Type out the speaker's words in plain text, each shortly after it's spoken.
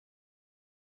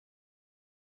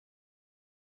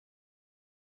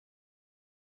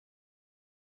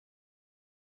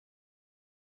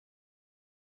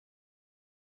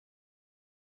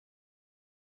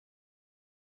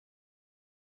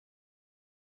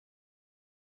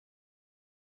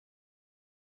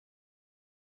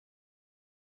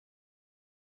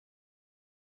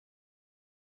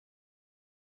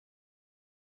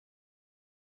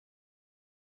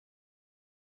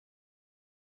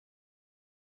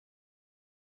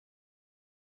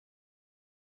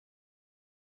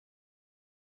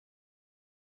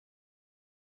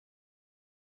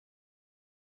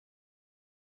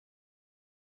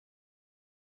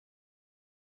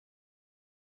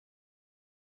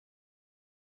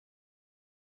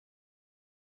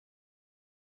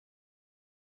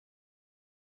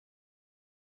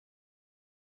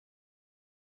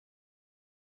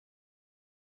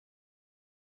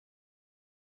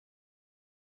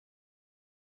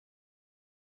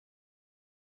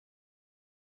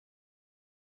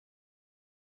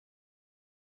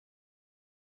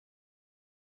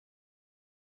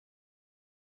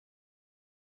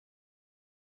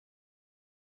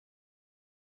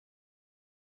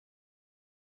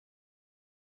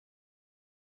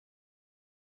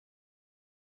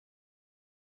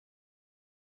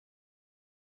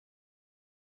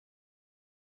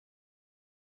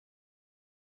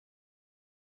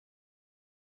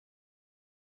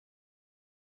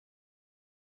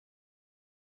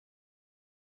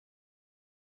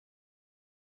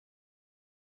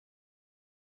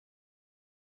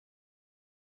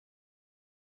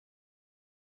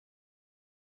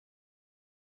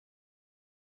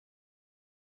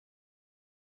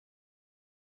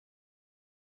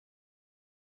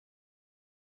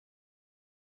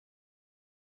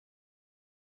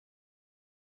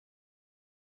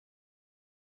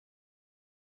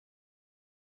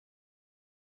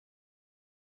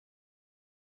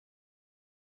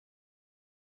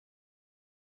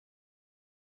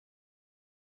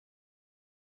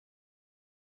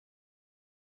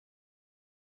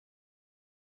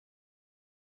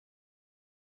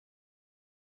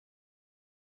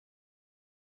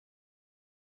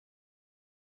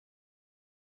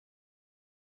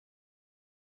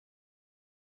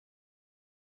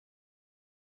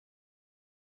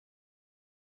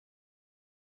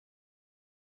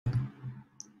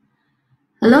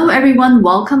Hello everyone,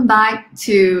 welcome back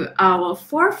to our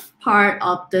fourth part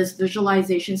of this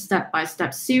visualization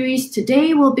step-by-step series.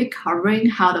 Today we'll be covering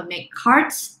how to make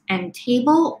cards and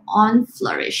table on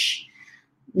Flourish.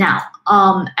 Now,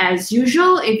 as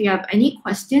usual, if you have any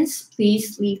questions,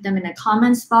 please leave them in the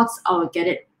comments box. I will get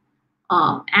it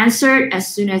answered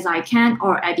as soon as I can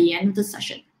or at the end of the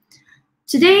session.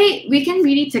 Today, we can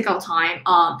really take our time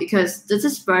because this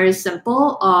is very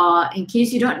simple. In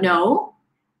case you don't know,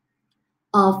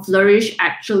 Flourish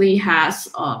actually has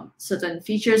certain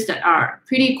features that are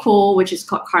pretty cool, which is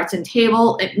called cards and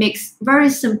table. It makes very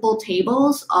simple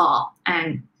tables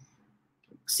and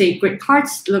say grid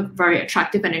cards look very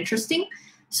attractive and interesting.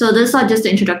 So these are just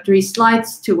the introductory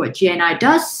slides to what GNI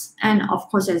does. And of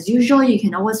course, as usual, you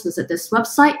can always visit this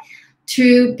website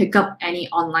to pick up any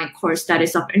online course that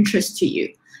is of interest to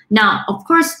you. Now, of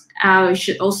course, I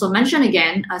should also mention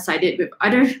again, as I did with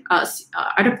other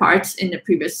parts in the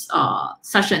previous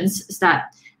sessions, is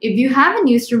that if you have a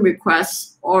newsroom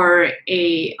request or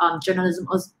a journalism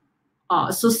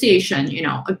association,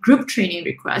 a group training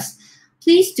request,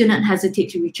 please do not hesitate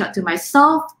to reach out to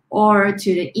myself or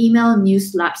to the email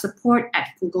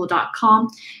newslabsupport@google.com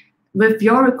with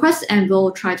your request, and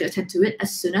we'll try to attend to it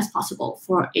as soon as possible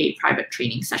for a private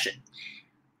training session.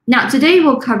 Now, today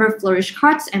we'll cover Flourish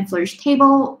cards and Flourish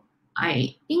table.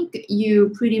 I think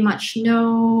you pretty much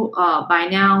know by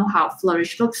now how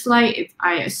Flourish looks like. If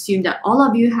I assume that all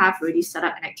of you have already set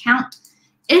up an account.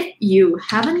 If you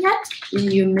haven't yet,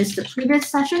 and you missed the previous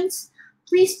sessions,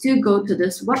 please do go to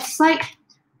this website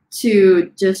to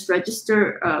just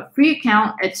register a free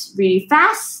account. It's really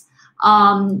fast.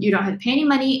 You don't have to pay any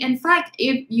money. In fact,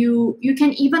 if you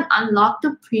can even unlock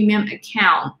the premium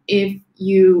account if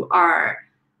you are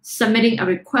submitting a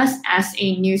request as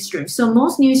a newsroom. So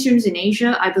most newsrooms in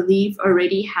Asia, I believe,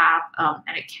 already have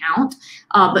an account.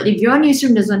 But if your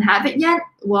newsroom doesn't have it yet,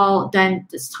 well, then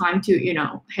it's time to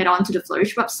head on to the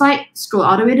Flourish website. Scroll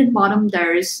all the way to the bottom.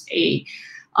 There is a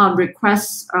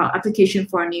request application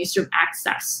for a newsroom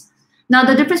access. Now,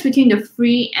 the difference between the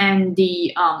free and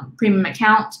the premium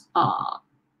account,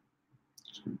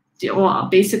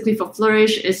 basically for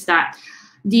Flourish, is that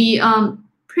the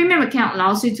premium account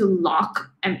allows you to lock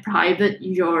and private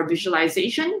your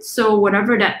visualization. So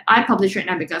whatever that I publish right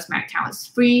now, because my account is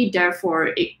free,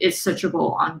 therefore it is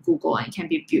searchable on Google and can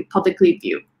be publicly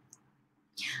viewed.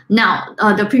 Now,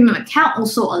 the premium account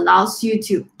also allows you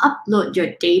to upload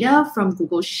your data from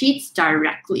Google Sheets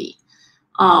directly.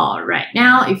 Right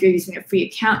now, if you're using a free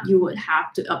account, you would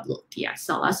have to upload the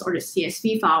XLS or the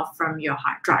CSV file from your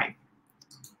hard drive.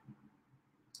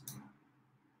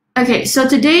 Okay, so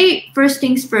today, first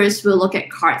things first, we'll look at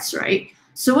cards, right?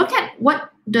 So what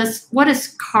is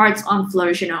cards on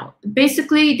Flourish?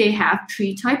 Basically, they have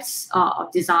three types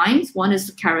of designs. One is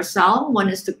the carousel, one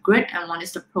is the grid, and one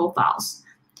is the profiles.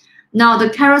 Now, the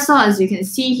carousel, as you can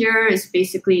see here, is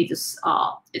basically this.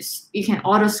 You can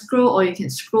auto scroll or you can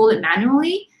scroll it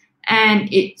manually,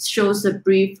 and it shows a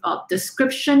brief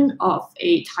description of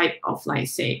a type of, like,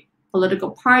 say,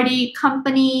 political party,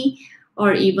 company,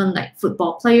 or even like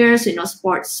football players,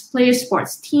 sports players,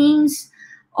 sports teams,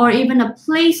 or even a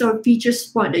place or feature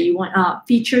spot that you want,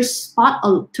 feature spot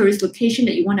or tourist location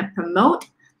that you want to promote,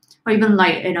 or even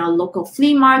like local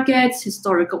flea markets,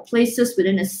 historical places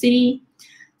within a city.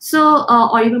 So,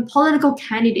 or even political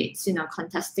candidates,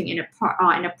 contesting in a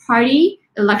party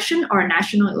election or a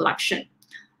national election.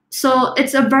 So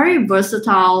it's a very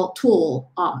versatile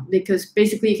tool because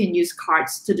basically you can use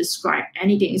cards to describe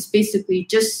anything. It's basically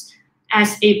just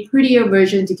as a prettier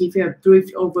version to give you a brief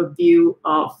overview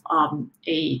of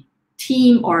a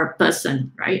team or a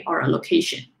person, right, or a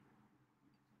location.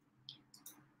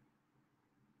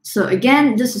 So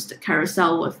again, this is the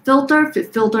carousel with filter.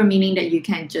 Filter meaning that you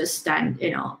can just then,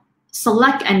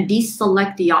 select and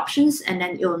deselect the options, and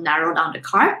then it'll narrow down the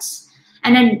cards.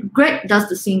 And then grid does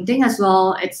the same thing as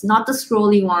well. It's not the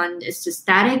scrolly one, it's just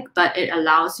static, but it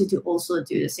allows you to also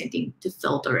do the same thing to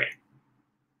filter it.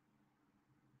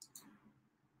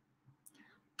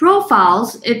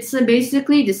 Profiles, it's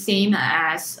basically the same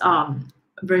as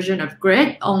version of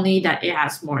grid, only that it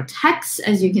has more text,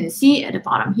 as you can see at the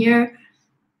bottom here.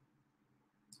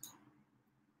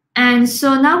 And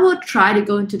so now we'll try to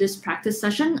go into this practice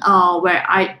session where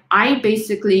I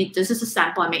basically, this is a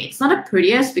sample I made. It's not the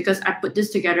prettiest because I put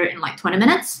this together in like 20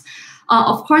 minutes.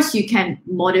 Of course, you can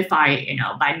modify,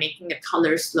 by making the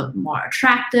colors look more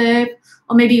attractive,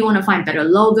 or maybe you want to find better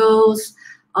logos.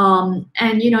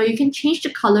 And you can change the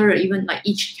color or even like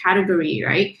each category,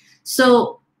 right?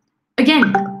 So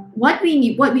again, what we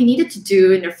needed to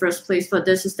do in the first place for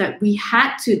this is that we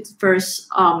had to first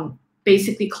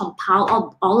basically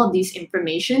compile all of these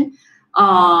information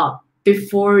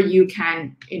before you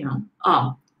can,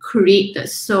 create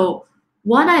this. So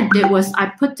what I did was I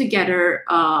put together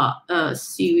a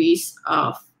series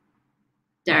of,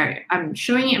 there, I'm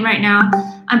showing it right now.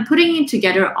 I'm putting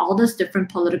together all those different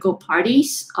political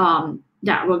parties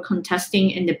that were contesting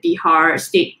in the Bihar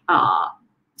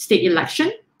state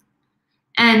election.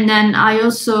 And then I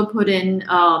also put in,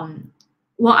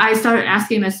 I started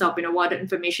asking myself, what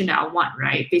information that I want,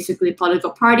 right? Basically,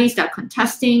 political parties that are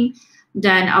contesting.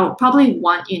 Then I would probably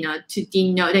want, to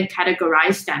denote and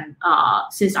categorize them,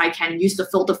 since I can use the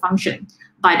filter function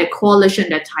by the coalition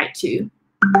they're tied to.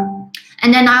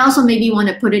 And then I also maybe want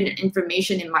to put in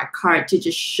information in my card to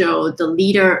just show the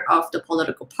leader of the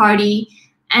political party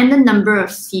and the number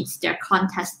of seats they're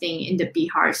contesting in the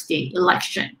Bihar state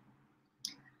election.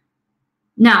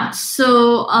 Now,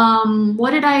 so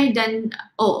what did I then?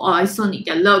 Oh, I still need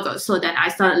their logo. So then I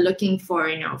started looking for,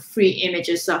 free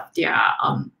images of their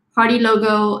party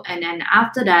logo. And then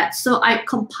after that, so I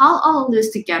compiled all of this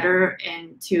together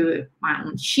into my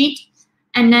own sheet.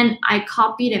 And then I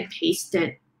copied and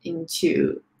pasted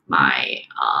into my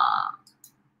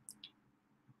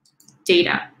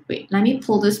data. Wait, let me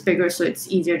pull this bigger so it's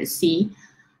easier to see.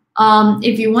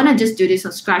 If you want to just do this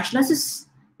from scratch, let's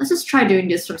just try doing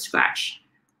this from scratch.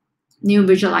 New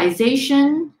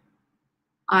visualization.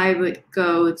 I would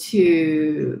go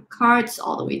to cards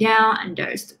all the way down, and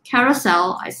there's the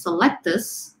carousel. I select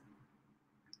this.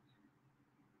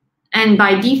 And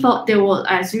by default, they will,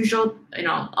 as usual,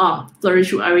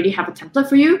 Flourish will already have a template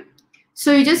for you.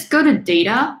 So you just go to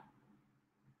data,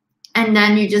 and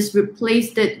then you just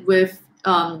replace it with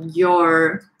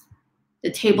the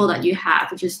table that you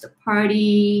have, which is the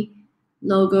party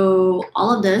logo,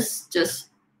 all of this.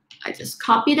 I just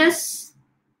copy this,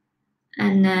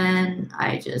 and then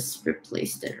I just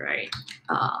replaced it, right?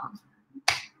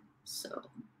 So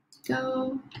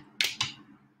go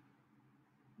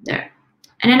there.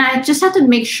 And then I just have to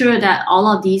make sure that all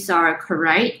of these are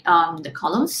correct, the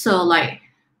columns. So like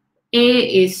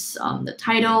A is the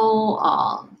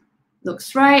title,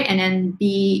 looks right. And then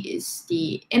B is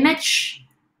the image,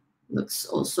 looks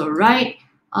also right.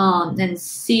 Then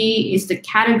C is the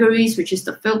categories, which is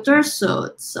the filter. So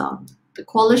it's the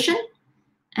coalition.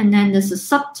 And then there's a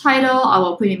subtitle. I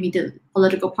will put in the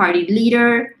political party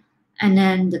leader. And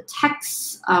then the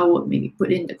text, I would maybe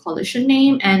put in the coalition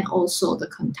name and also the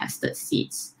contested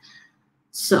seats.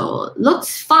 So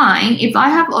looks fine. If I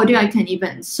have audio, I can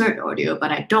even insert audio,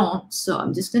 but I don't. So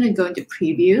I'm just going to go into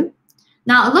preview.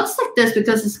 Now it looks like this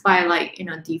because it's by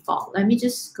default. Let me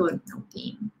just go to no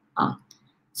theme.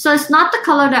 So it's not the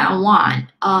color that I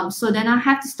want. So then I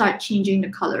have to start changing the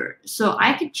color. So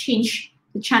I could change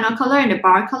the channel color and the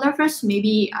bar color first.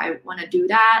 Maybe I want to do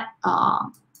that.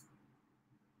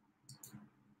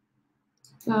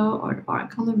 Or the bar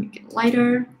color, make it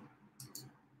lighter.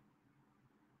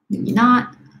 Maybe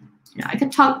not. I can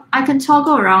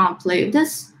toggle around and play with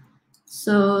this.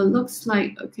 So it looks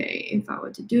like, okay, if I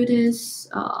were to do this,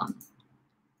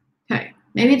 okay,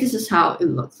 maybe this is how it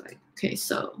looks like. Okay,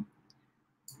 so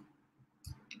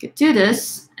I could do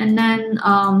this. And then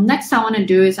next I want to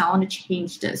do is I want to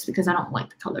change this because I don't like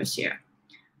the colors here.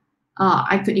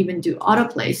 I could even do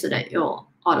autoplay so that it'll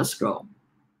auto scroll.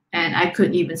 And I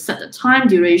could even set the time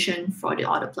duration for the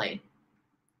autoplay.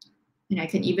 And I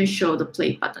can even show the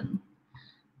play button.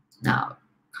 Now,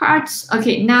 cards.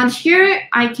 Okay, now here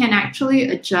I can actually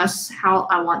adjust how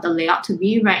I want the layout to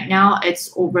be. Right now,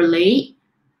 it's overlaid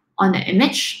on the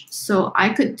image. So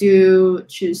I could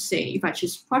choose, say, if I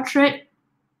choose portrait.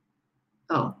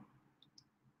 Oh,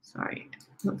 sorry.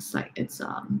 Looks like it's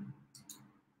not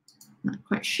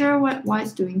quite sure why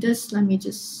it's doing this. Let me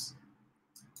just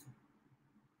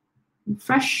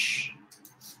refresh.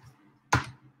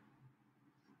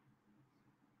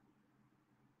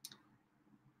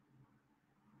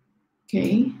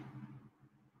 Okay,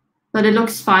 but it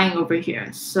looks fine over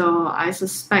here. So I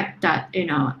suspect that,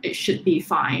 it should be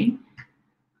fine.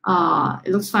 It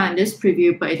looks fine in this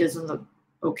preview, but it doesn't look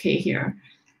okay here.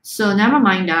 So never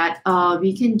mind that.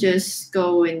 We can just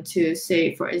go into,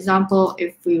 say, for example,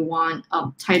 if we want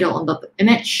title on the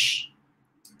image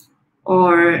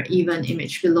or even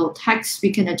image below text,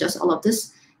 we can adjust all of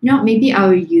this. Maybe I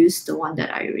will use the one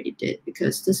that I already did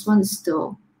because this one is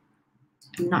still,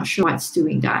 I'm not sure why it's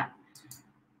doing that.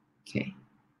 Okay,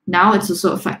 now it's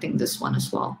also affecting this one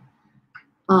as well.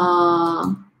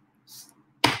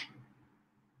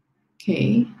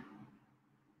 Okay.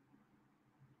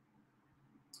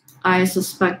 I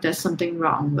suspect there's something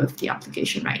wrong with the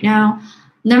application right now.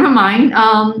 Never mind.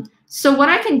 So what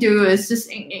I can do is just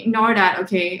ignore that.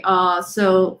 Okay.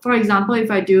 So for example,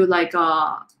 if I do like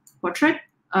a portrait,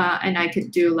 and I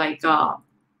could do like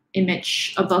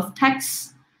image above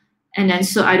text, and then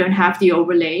so I don't have the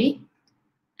overlay.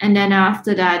 And then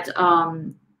after that,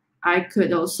 I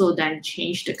could also then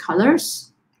change the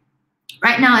colors.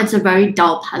 Right now it's a very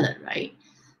dull palette, right?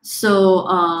 So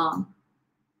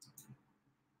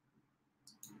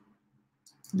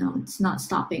no, it's not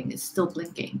stopping, it's still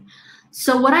blinking.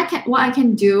 So what I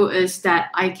can do is that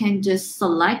I can just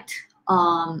select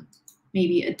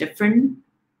maybe a different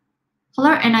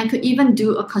color, and I could even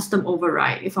do a custom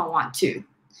override if I want to.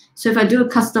 So if I do a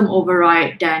custom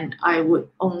override, then I would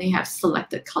only have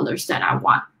selected colors that I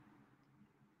want.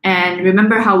 And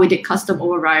remember how we did custom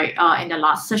override in the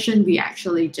last session? We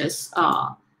actually just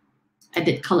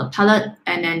edit color palette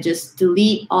and then just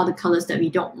delete all the colors that we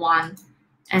don't want,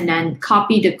 and then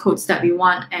copy the codes that we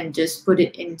want and just put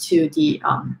it into the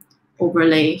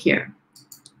overlay here.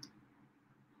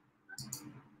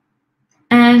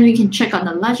 And we can check on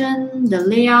the legend, the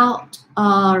layout.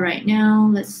 Right now,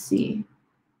 let's see.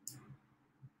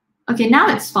 Okay, now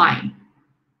it's fine.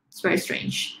 It's very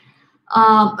strange.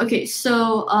 Okay,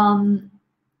 so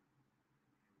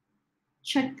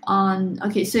check on,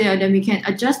 okay, so yeah, then we can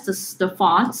adjust the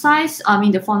font size,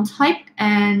 the font type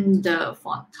and the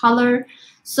font color.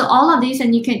 So all of these,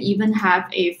 and you can even have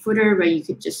a footer where you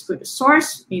could just put a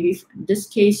source. Maybe in this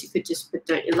case, you could just put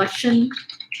the election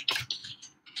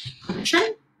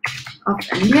of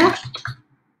India.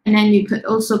 And then you could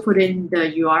also put in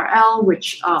the URL,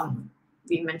 which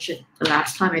we mentioned the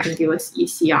last time. I think it was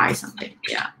ECI something.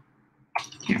 Yeah,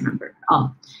 can't remember.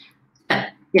 But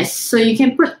yes, so you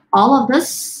can put all of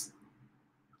this.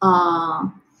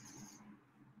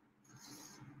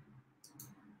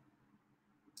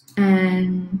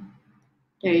 And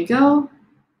there you go.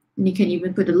 And you can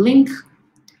even put a link.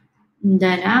 And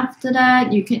then after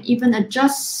that, you can even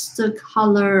adjust the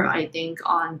color, I think,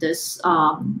 on this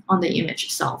on the image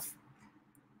itself.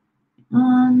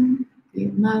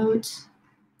 View mode,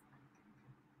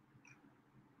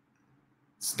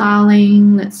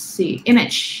 styling. Let's see,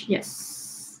 image.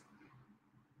 Yes,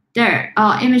 there.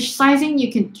 Image sizing.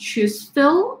 You can choose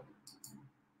fill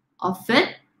or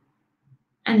fit.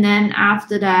 And then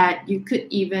after that, you could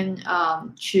even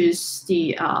choose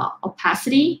the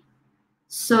opacity.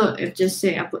 So if just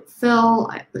say I put fill,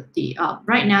 I put the,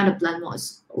 right now the blend mode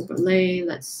is overlay.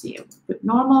 Let's see, I put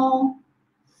normal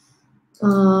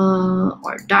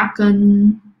or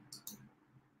darken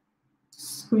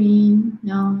screen.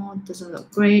 No, it doesn't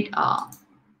look great.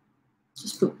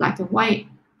 Just put black and white.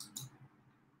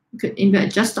 You could even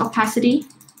adjust the opacity.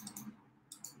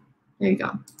 There you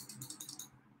go.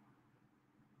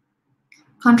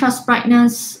 Contrast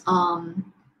brightness.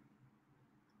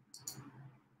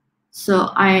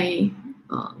 So I,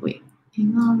 wait,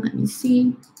 hang on, let me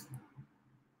see.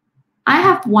 I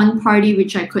have one party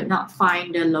which I could not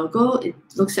find the logo. It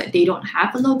looks like they don't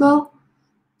have a logo.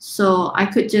 So I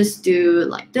could just do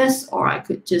like this, or I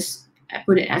could just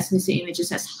put it as missing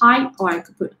images as height, or I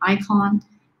could put icon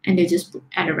and they just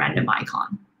add a random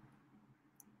icon.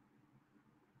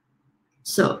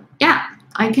 So yeah,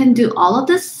 I can do all of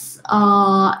this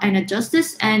and adjust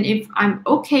this. And if I'm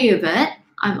okay with it,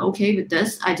 I'm okay with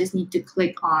this. I just need to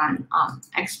click on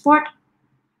export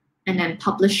and then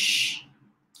publish,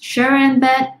 share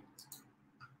embed.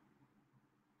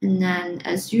 And then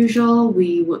as usual,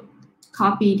 we would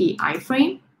copy the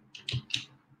iframe.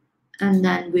 And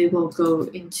then we will go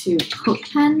into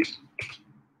CodePen.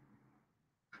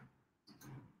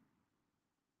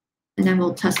 And then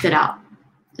we'll test it out.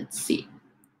 Let's see.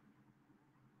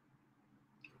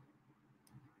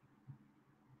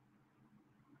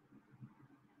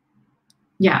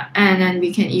 Yeah, and then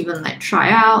we can even like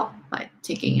try out by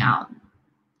taking out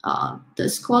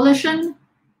this coalition,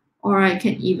 or I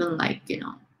can even like, you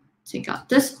know, take out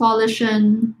this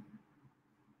coalition,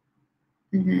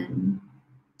 and then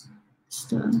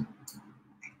just, oh,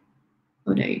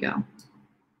 there you go.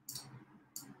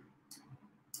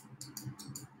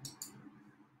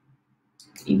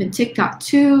 Even take out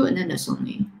two, and then there's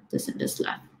only this and this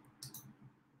left.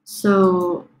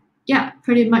 So yeah,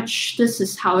 pretty much this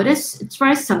is how it is. It's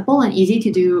very simple and easy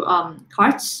to do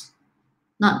cards.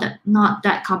 Not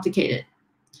that complicated.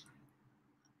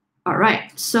 All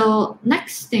right, so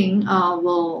next thing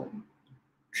we'll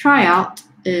try out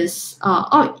is,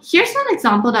 oh, here's an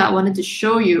example that I wanted to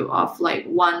show you of like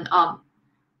one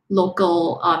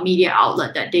local media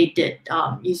outlet that they did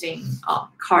using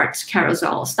cards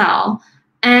carousel style.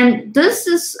 And this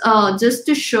is just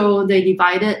to show they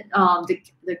divided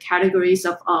the categories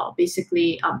of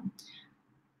basically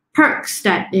perks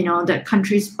that, you know, the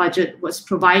country's budget was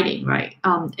providing, right,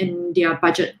 in their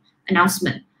budget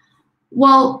announcement.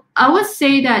 Well, I would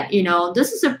say that,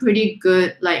 this is a pretty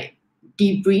good like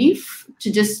debrief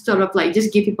to just sort of like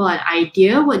just give people an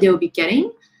idea what they'll be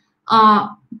getting. Uh,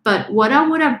 but what I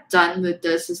would have done with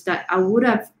this is that I would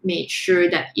have made sure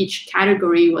that each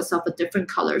category was of a different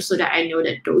color so that I know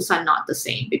that those are not the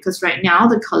same, because right now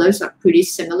the colors are pretty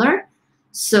similar.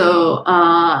 So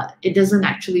it doesn't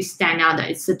actually stand out that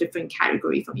it's a different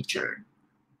category from each other.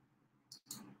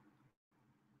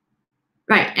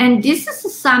 Right, and this is a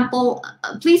sample.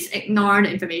 Please ignore the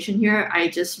information here. I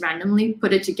just randomly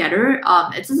put it together.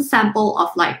 It's just a sample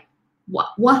of like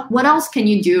what else can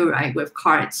you do, right, with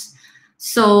cards.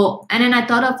 So, and then I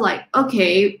thought of like,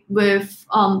 okay, with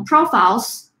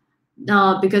profiles,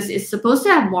 because it's supposed to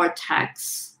have more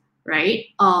text, right?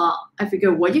 I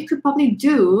figure what you could probably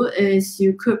do is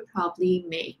you could probably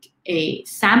make a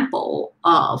sample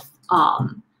of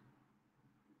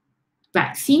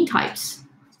vaccine types.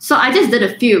 So I just did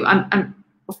a few.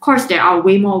 Of course, there are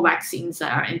way more vaccines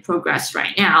that are in progress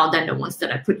right now than the ones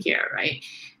that I put here, right?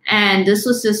 And this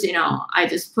was just, I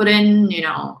just put in,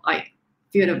 like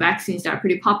a few of the vaccines that are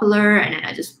pretty popular, and then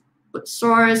I just put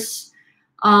source.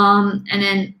 And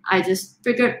then I just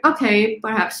figured, okay,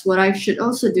 perhaps what I should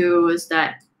also do is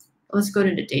that, let's go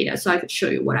to the data so I could show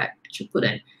you what I should put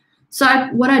in. So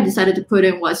what I decided to put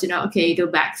in was, okay, the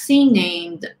vaccine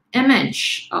name, the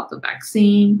image of the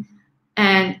vaccine,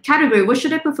 and category. What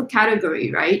should I put for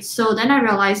category, right? So then I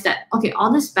realized that, okay,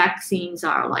 all these vaccines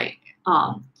are like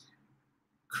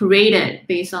created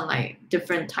based on like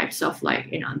different types of like,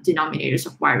 denominators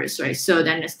of virus, right? So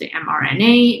then there's the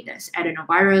mRNA, there's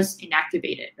adenovirus,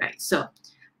 inactivated, right? So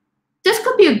this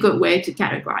could be a good way to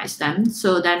categorize them.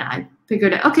 So then I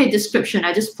figured that, okay, description,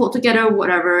 I just pulled together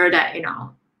whatever that,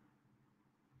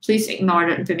 please ignore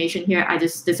the information here. I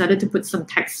just decided to put some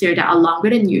text here that are longer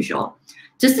than usual,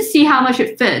 just to see how much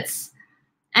it fits.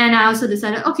 And I also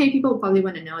decided, okay, people probably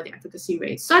want to know the efficacy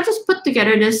rate. So I just put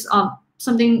together this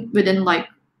something within like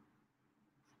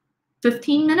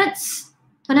 15 minutes,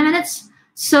 20 minutes.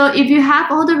 So if you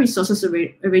have all the resources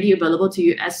already available to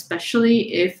you,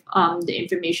 especially if the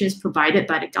information is provided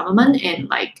by the government in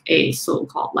like a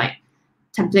so-called like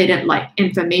templated like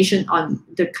information on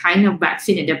the kind of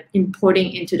vaccine that they're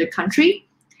importing into the country,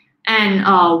 and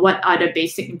what are the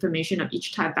basic information of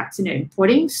each type of vaccine they're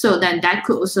importing. So then that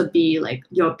could also be like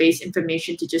your base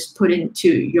information to just put into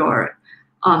your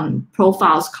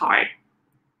profiles card.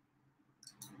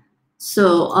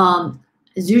 So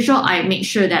as usual, I make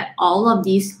sure that all of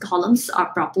these columns are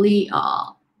properly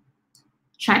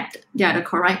checked. They are the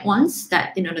correct ones,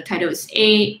 that, the title is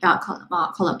A,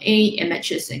 column A,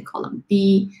 images in column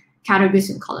B, categories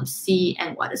in column C,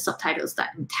 and what are the subtitles that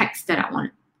in text that I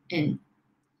want in.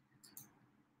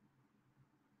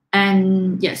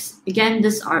 And yes, again,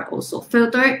 these are also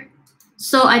filtered.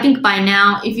 So I think by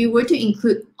now, if you were to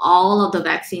include all of the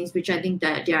vaccines, which I think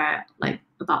that there are like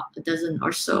about a dozen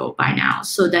or so by now,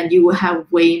 so then you will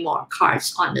have way more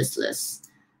cards on this list.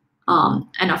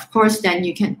 And of course, then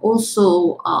you can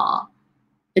also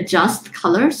adjust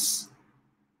colors.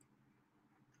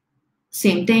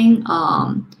 Same thing.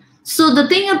 So the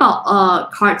thing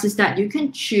about cards is that you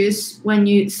can choose when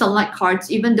you select cards,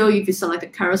 even though if you select a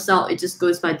carousel, it just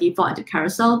goes by default into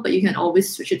carousel, but you can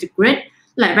always switch it to grid.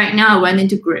 Like right now, I went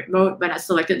into grid mode when I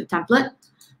selected the template,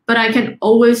 but I can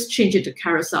always change it to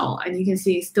carousel, and you can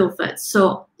see it still fits.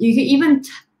 So you can even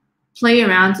play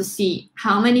around to see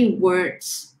how many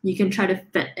words you can try to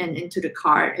fit into the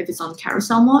card if it's on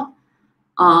carousel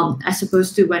mode, as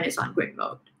opposed to when it's on grid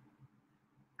mode.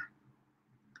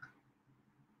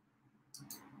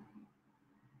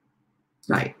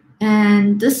 Right,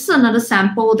 and this is another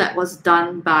sample that was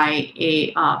done by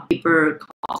a paper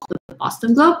called the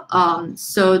Boston Globe.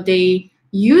 So they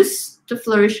used the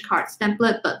Flourish cards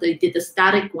template, but they did the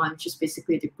static one, which is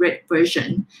basically the grid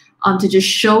version, to just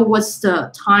show what's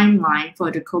the timeline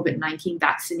for the COVID-19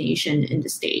 vaccination in the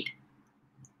state.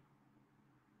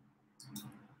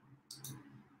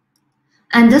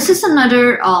 And this is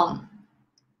another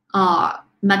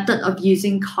method of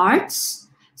using cards.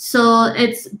 So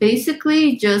it's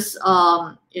basically just,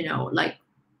 like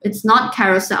it's not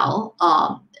carousel.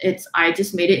 I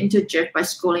just made it into GIF by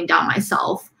scrolling down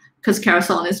myself, because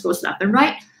carousel only goes left and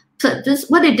right. So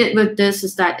what they did with this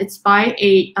is that it's by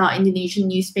a Indonesian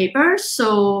newspaper.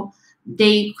 So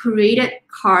they created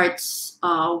cards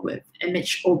with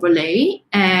image overlay,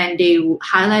 and they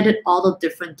highlighted all the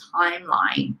different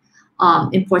timeline,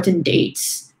 important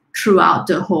dates throughout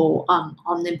the whole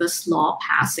omnibus law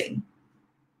passing.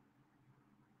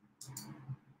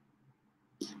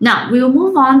 Now we will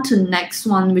move on to the next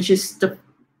one, which is the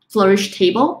Flourish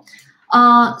table.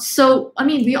 So I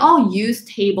mean, we all use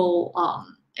table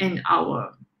in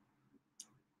our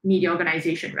media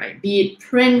organization, right? Be it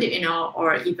print,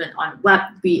 or even on web,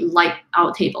 we like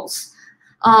our tables.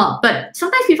 But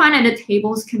sometimes we find that the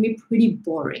tables can be pretty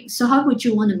boring. So how would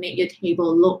you want to make your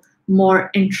table look more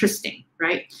interesting,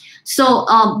 right? So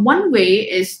one way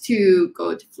is to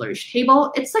go to Flourish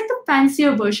Table. It's like the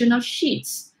fancier version of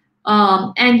Sheets.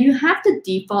 And you have the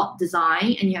default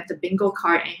design, and you have the bingo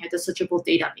card, and you have the searchable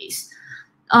database.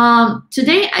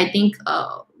 Today, I think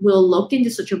we'll look into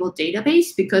searchable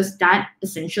database because that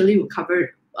essentially will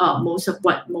cover most of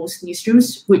what most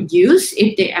newsrooms would use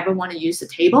if they ever want to use the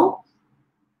table.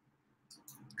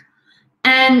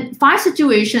 And 5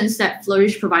 situations that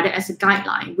Flourish provided as a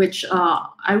guideline, which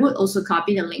I would also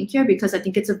copy the link here because I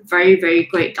think it's a very, very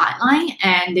great guideline.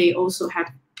 And they also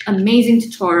have amazing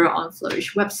tutorial on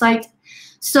Flourish website.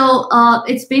 So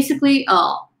it's basically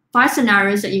 5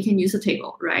 scenarios that you can use a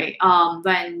table, right?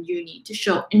 When you need to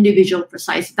show individual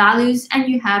precise values and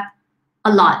you have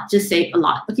a lot, just say a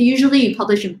lot. Okay, usually you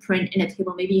publish in print in a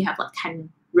table, maybe you have like 10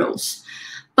 rows.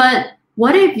 But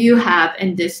what if you have,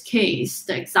 in this case,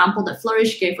 the example that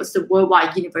Flourish gave was the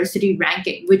worldwide university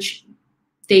ranking, which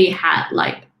they had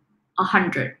like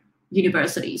 100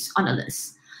 universities on the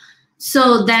list.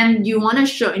 So then you want to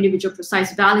show individual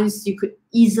precise values, you could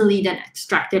easily then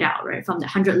extract it out, right, from the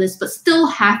 100 list, but still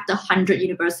have the 100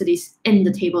 universities in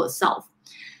the table itself.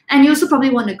 And you also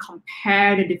probably want to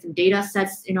compare the different data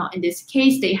sets. In this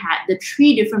case, they had the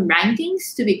 3 different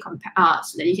rankings to be compared,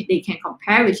 so that they can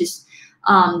compare, which is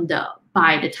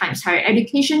by the Times Higher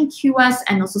Education, QS,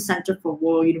 and also Center for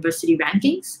World University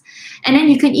Rankings. And then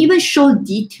you can even show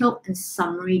detailed and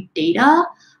summary data,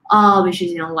 which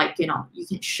is, you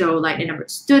can show like the number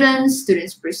of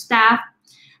students per staff.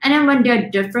 And then when there are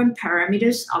different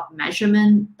parameters of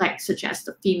measurement, like such as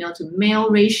the female to male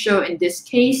ratio in this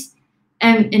case,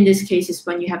 and in this case is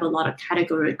when you have a lot of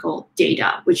categorical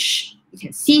data, which you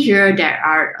can see here, there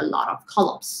are a lot of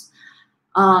columns.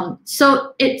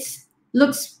 So it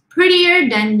looks prettier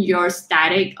than your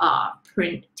static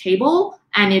print table,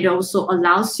 and it also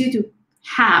allows you to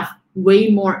have way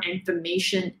more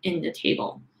information in the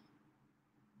table.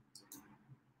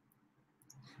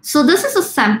 So this is a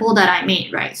sample that I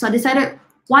made, right? So I decided,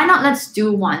 why not let's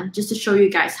do one just to show you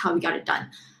guys how we got it done.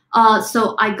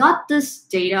 So I got this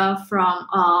data from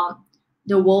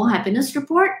the World Happiness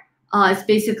Report. It's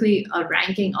basically a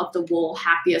ranking of the world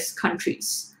happiest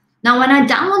countries. Now, when I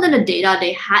downloaded the data,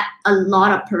 they had a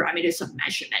lot of parameters of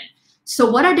measurement. So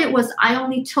what I did was I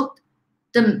only took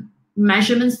the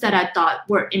measurements that I thought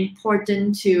were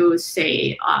important to,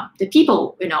 say, the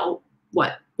people,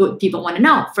 what would people want to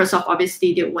know? First off,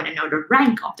 obviously, they want to know the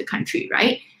rank of the country,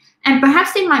 right? And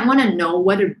perhaps they might want to know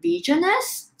what a region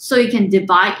is. So you can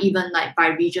divide even like by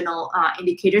regional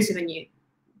indicators when you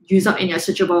use up in your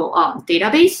searchable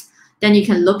database. Then you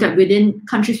can look at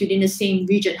countries within the same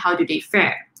region, how do they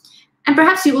fare? And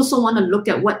perhaps you also want to look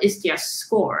at what is their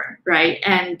score, right?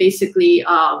 And basically,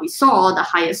 we saw the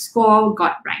highest score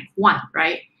got rank 1,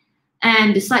 right?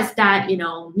 And besides that,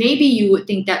 maybe you would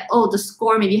think that, oh, the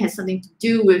score maybe has something to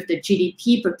do with the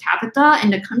GDP per capita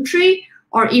in the country,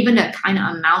 or even the kind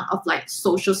of amount of like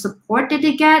social support that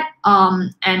they get.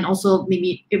 And also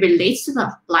maybe it relates to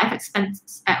the life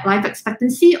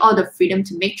expectancy or the freedom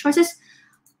to make choices.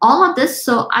 All of this.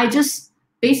 So I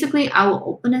will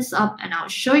open this up and I'll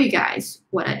show you guys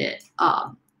what I did.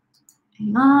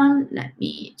 Hang on, let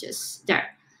me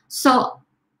there. So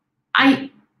I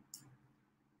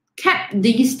kept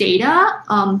these data,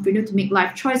 freedom to make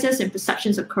life choices and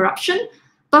perceptions of corruption.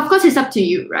 But of course, it's up to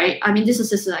you, right? I mean, this is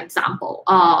just an example.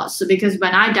 So because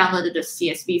when I downloaded the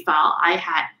CSV file, I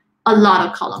had a lot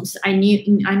of columns. I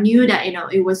knew that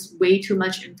it was way too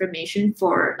much information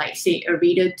for, like, say, a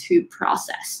reader to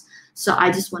process. So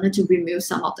I just wanted to remove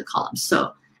some of the columns.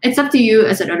 So it's up to you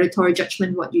as an editorial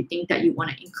judgment what you think that you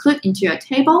want to include into your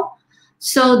table.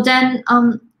 So then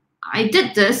I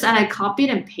did this and I copied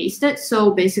and pasted.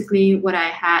 So basically what I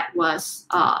had was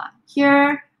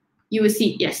here, you will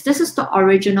see, yes, this is the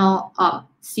original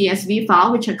CSV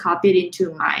file, which I copied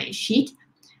into my sheet.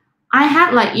 I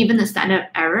had like even the standard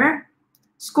error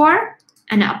score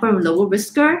and the upper and lower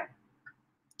risk score.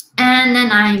 And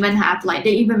then I even have like,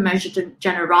 they even measured the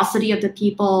generosity of the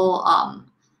people.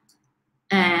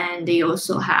 And they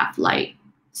also have like,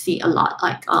 see a lot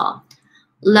like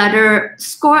letter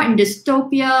score in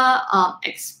dystopia,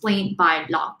 explained by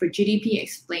log for GDP,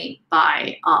 explained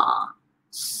by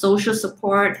social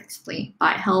support, explained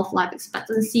by health life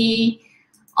expectancy,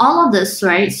 all of this,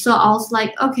 right? So I was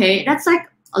like, okay, that's like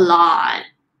a lot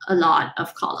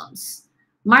of columns.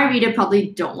 My reader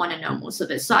probably don't want to know most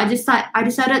of it. So I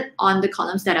decided on the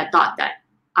columns that I thought that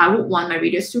I would want my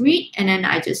readers to read, and then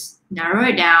I just narrow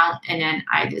it down, and then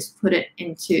I just put it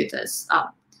into this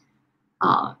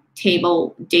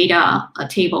table data, a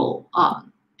table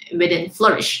within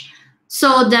Flourish.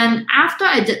 So then after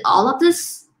I did all of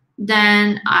this,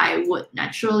 then I would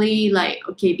naturally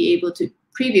be able to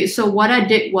preview. So what I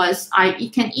did was I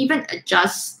can even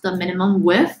adjust the minimum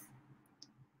width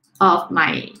of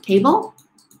my table.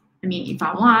 I mean, if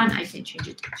I want, I can change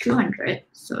it to 200.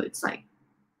 So it's like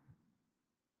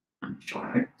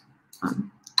short,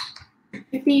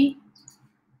 50.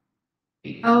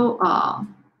 Oh,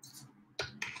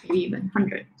 maybe even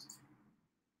 100. There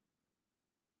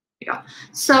you go.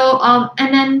 So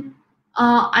and then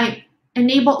I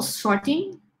enabled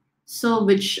sorting. So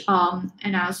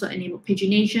and I also enabled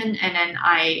pagination, and then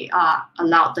I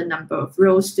allowed the number of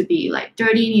rows to be like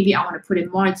 30. Maybe I want to put in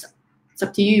more. It's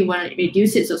up to you. You want to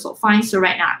reduce it, so it's also fine. So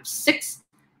right now I have 6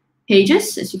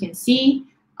 pages, as you can see.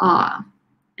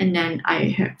 And then I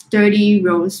have 30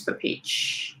 rows per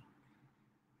page.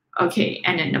 Okay,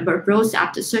 and then number of rows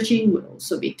after searching will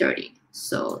also be 30.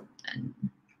 So then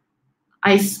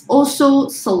I also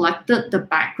selected the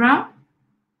background.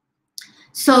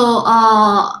 So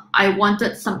I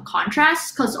wanted some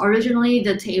contrast because originally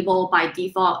the table by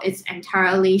default is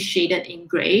entirely shaded in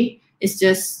gray. It's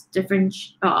just different.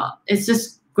 It's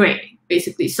just gray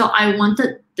basically. So I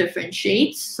wanted different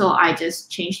shades. So I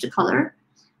just changed the color,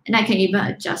 and I can even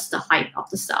adjust the height of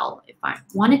the cell. If I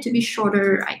want it to be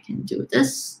shorter, I can do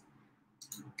this.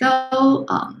 Go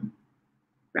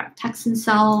wrap text in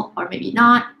cell, or maybe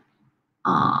not.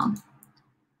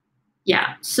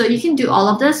 Yeah, so you can do all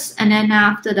of this, and then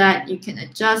after that you can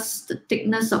adjust the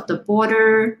thickness of the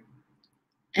border.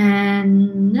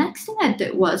 And next thing I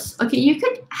did was, okay, you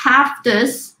could have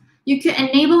this, you can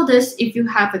enable this if you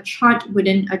have a chart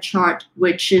within a chart,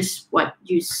 which is what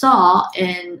you saw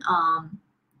in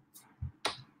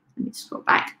let me scroll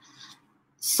back.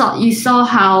 So you saw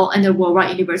how in the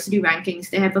worldwide university rankings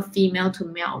they have a female to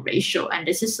male ratio, and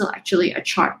this is actually a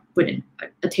chart within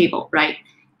a table, right?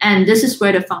 And this is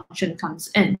where the function comes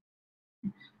in,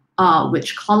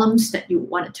 which columns that you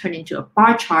want to turn into a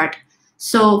bar chart.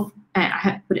 So I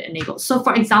have put it enabled. So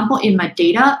for example, in my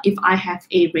data, if I have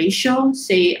a ratio,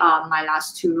 say my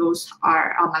last 2 rows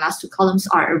are, my last 2 columns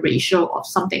are a ratio of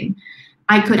something,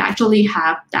 I could actually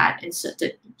have that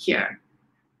inserted here.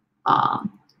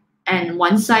 And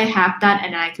once I have that,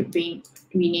 and I could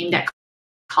rename that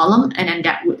column, and then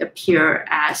that would appear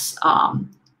as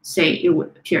say it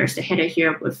would appear as the header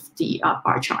here with the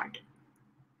bar chart.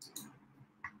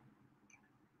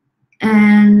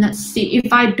 And let's see,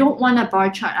 if I don't want a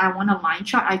bar chart, I want a line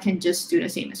chart, I can just do the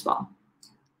same as well.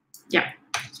 Yeah,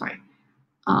 sorry.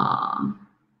 I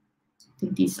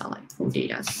think these are like full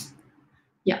datas.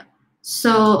 Yeah,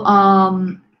 so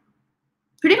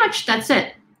pretty much that's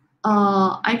it.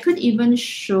 I could even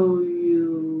show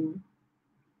you,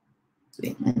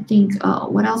 wait, I think,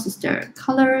 what else is there?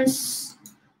 Colors.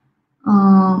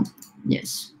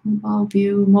 Yes,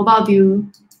 mobile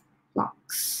view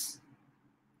blocks.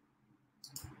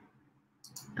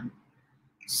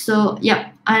 So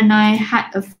yeah, and I had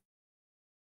a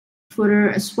footer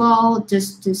as well,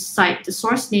 just to cite the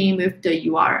source name with the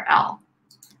URL.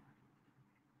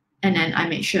 And then I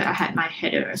made sure I had my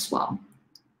header as well.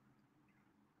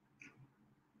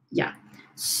 Yeah,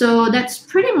 so that's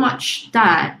pretty much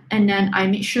that. And then I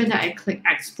make sure that I click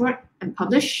export and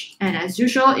publish. And as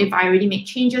usual, if I already make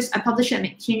changes, I publish and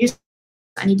make changes,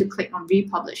 I need to click on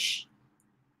republish.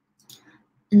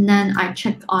 And then I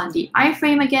check on the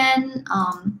iframe again.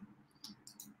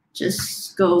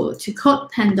 Just go to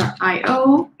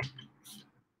codepen.io,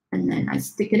 and then I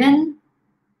stick it in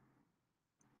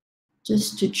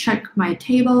just to check my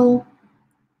table.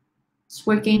 It's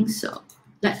working. So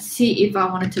let's see if I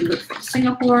wanted to look for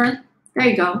Singapore. There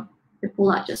you go. They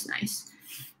pull out just nice.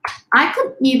 I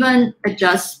could even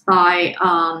adjust by,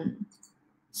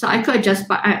 so I could adjust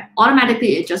by, I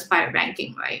automatically adjust by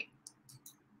ranking, right?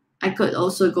 I could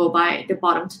also go by the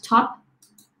bottom to top.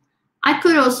 I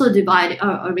could also divide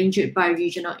arrange it by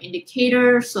regional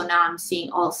indicator. So now I'm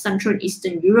seeing all Central and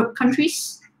Eastern Europe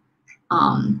countries,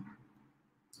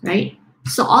 right?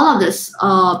 So all of this,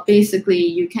 basically,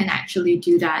 you can actually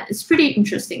do that. It's pretty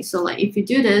interesting. So like if you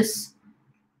do this,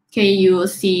 okay, you will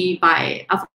see by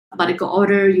alphabetical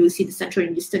order, you will see the Central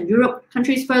and Eastern Europe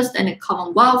countries first, and the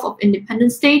Commonwealth of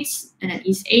Independent States, and then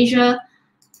East Asia.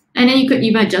 And then you could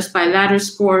even adjust by ladder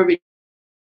score, which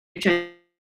I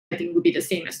think would be the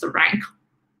same as the rank.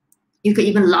 You could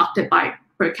even lock it by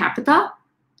per capita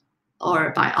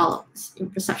or by all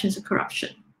of perceptions of corruption.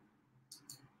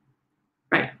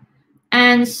 Right.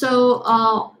 And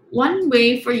so one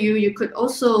way for you, you could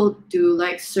also do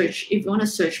like search. If you want to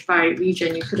search by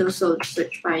region, you could also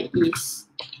search by East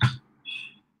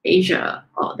Asia.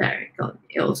 Oh, there you go.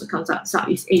 It also comes out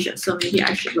Southeast Asia. So maybe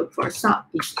I should look for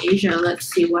Southeast Asia. Let's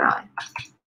see what I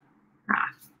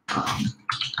have.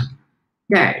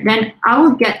 There. Then I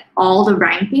will get all the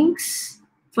rankings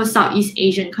for Southeast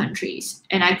Asian countries,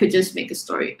 and I could just make a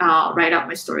story, write out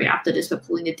my story after this by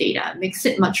pulling the data. It makes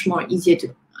it much more easier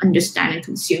to understand and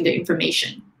consume the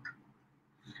information.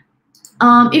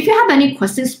 If you have any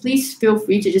questions, please feel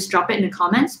free to just drop it in the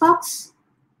comments box.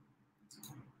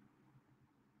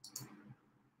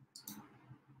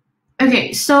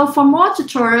 Okay, so for more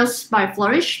tutorials by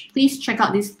Flourish, please check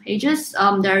out these pages.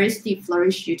 There is the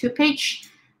Flourish YouTube page,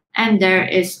 and there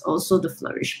is also the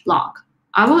Flourish blog.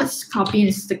 I will copy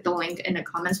and stick the link in the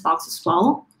comments box as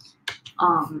well.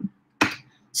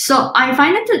 So I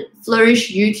find that the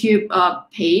Flourish YouTube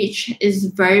page is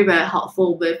very, very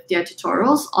helpful with their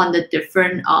tutorials on the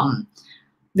different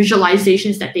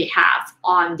visualizations that they have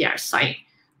on their site.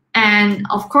 And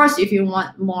of course, if you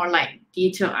want more like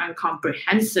detailed and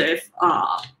comprehensive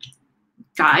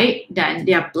guide, then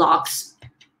their blogs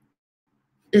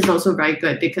is also very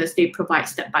good because they provide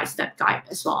step-by-step guide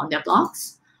as well on their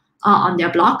blogs. On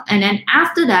their blog. And then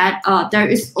after that, there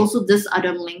is also this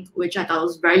other link, which I thought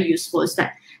was very useful, is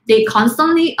that they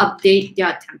constantly update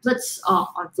their templates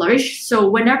on Flourish. So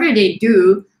whenever they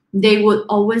do, they would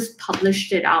always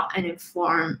publish it out and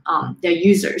inform their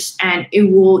users. And you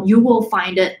will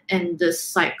find it in this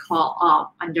site called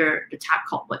under the tab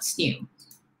called What's New.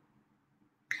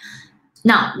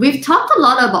 Now, we've talked a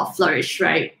lot about Flourish,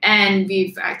 right? And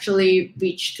we've actually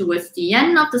reached towards the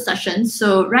end of the session.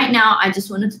 So right now, I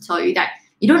just wanted to tell you that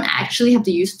you don't actually have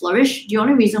to use Flourish. The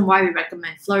only reason why we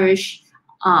recommend Flourish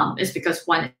is because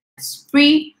one, it's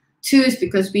free. Two is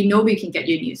because we know we can get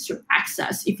you newsroom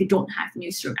access if you don't have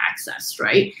newsroom access,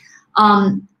 right?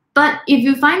 But if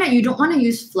you find that you don't want to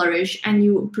use Flourish and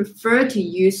you prefer to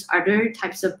use other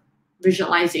types of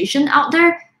visualization out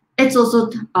there, it's also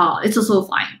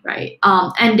fine, right?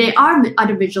 And there are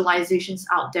other visualizations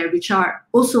out there which are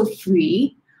also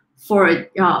free for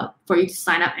you to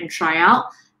sign up and try out.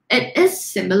 It is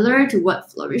similar to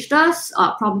what Flourish does.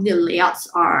 Probably the layouts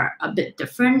are a bit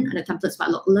different and the templates might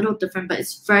look a little different, but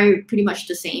it's pretty much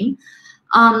the same.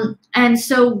 And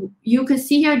so you can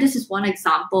see here, this is one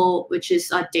example, which is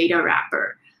a data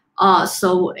wrapper.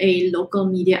 So a local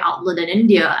media outlet in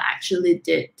India actually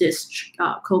did this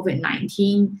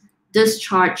COVID-19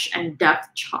 discharge and death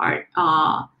chart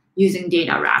using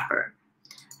data wrapper.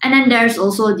 And then there's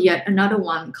also another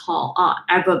one called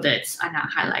Everbits, and I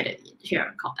highlighted it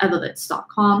here, called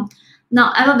everbits.com.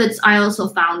 Now, Everbits, I also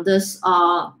found this.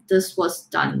 This was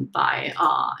done by,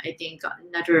 I think,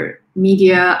 another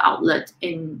media outlet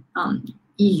in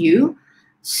EU.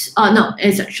 No,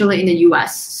 it's actually in the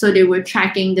US. So they were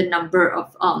tracking the number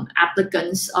of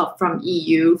applicants from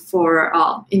EU for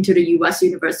into the US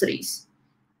universities.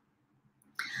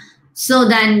 So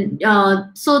then,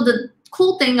 so the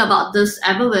cool thing about this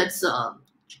Everbits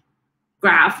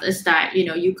graph is that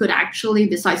you could actually,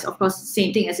 besides of course the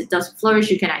same thing as it does Flourish,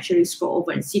 you can actually scroll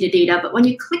over and see the data. But when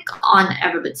you click on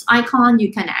Everbits icon,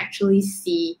 you can actually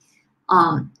see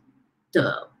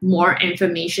the more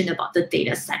information about the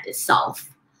data set itself,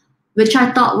 which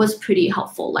I thought was pretty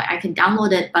helpful. Like I can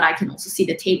download it, but I can also see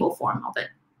the table form of it.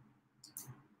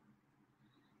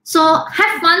 So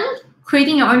have fun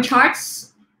creating your own charts,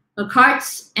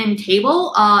 cards and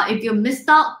table. If you missed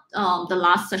out the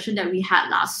last session that we had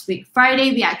last week,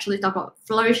 Friday, we actually talked about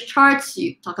Flourish charts.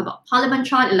 You talk about Parliament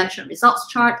chart, election results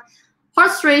chart,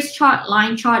 horse race chart,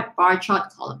 line chart, bar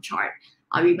chart, column chart.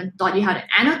 We even taught you how to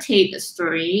annotate a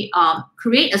story,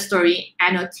 create a story,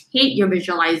 annotate your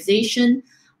visualization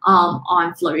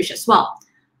on Flourish as well.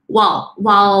 Well,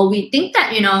 while we think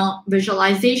that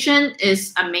visualization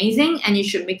is amazing and you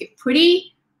should make it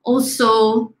pretty,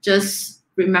 also just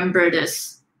remember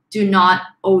this: do not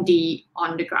OD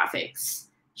on the graphics.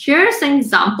 Here's an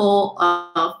example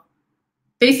of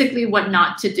basically what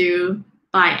not to do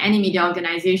by any media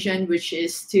organization, which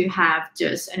is to have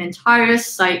just an entire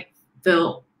site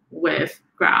filled with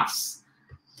graphs.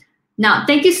 Now,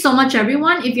 thank you so much,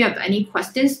 everyone. If you have any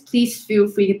questions, please feel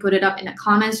free to put it up in the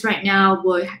comments right now.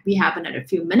 We have another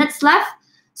few minutes left.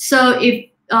 So if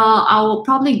I will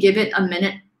probably give it a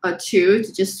minute or two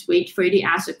to just wait for you to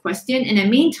ask a question. In the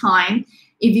meantime,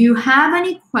 if you have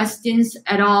any questions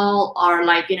at all, or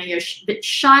like you're a bit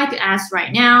shy to ask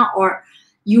right now, or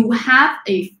you have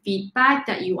a feedback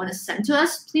that you want to send to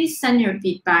us, please send your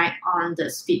feedback on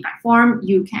this feedback form.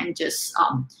 You can just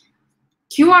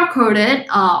QR code it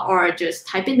or just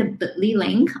type in the bit.ly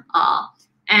link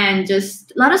and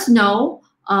just let us know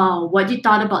what you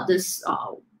thought about this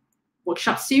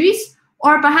workshop series.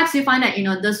 Or perhaps you find that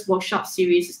this workshop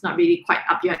series is not really quite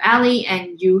up your alley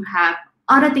and you have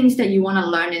other things that you want to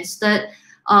learn instead.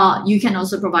 You can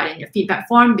also provide in your feedback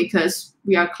form, because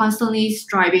we are constantly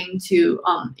striving to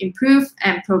improve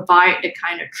and provide the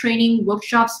kind of training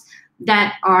workshops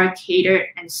that are catered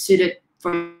and suited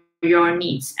for your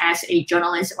needs as a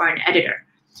journalist or an editor.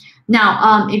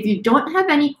 Now, if you don't have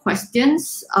any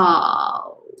questions,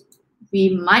 we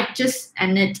might just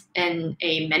end it in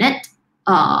a minute.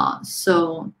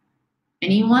 So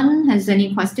anyone has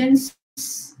any questions?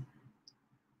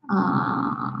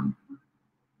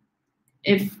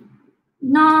 If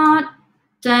not,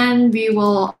 then we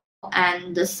will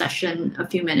end the session a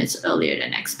few minutes earlier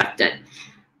than expected.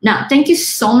 Now, thank you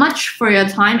so much for your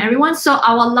time, everyone. So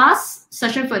our last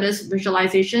session for this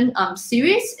visualization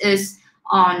series is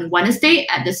on Wednesday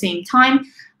at the same time.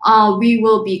 We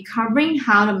will be covering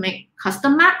how to make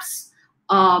custom maps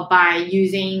by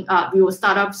using, we will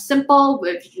start off simple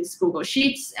with just Google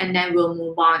Sheets, and then we'll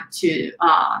move on to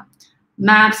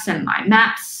maps and my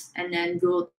maps, and then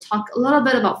we'll talk a little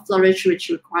bit about Flourish, which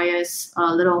requires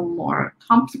a little more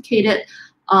complicated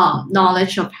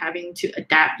knowledge of having to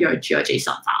adapt your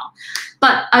GeoJSON file.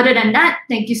 But other than that,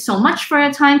 thank you so much for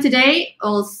your time today.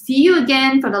 We'll see you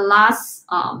again for the last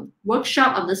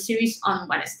workshop of the series on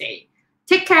Wednesday.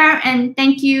 Take care and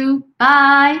thank you.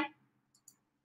 Bye.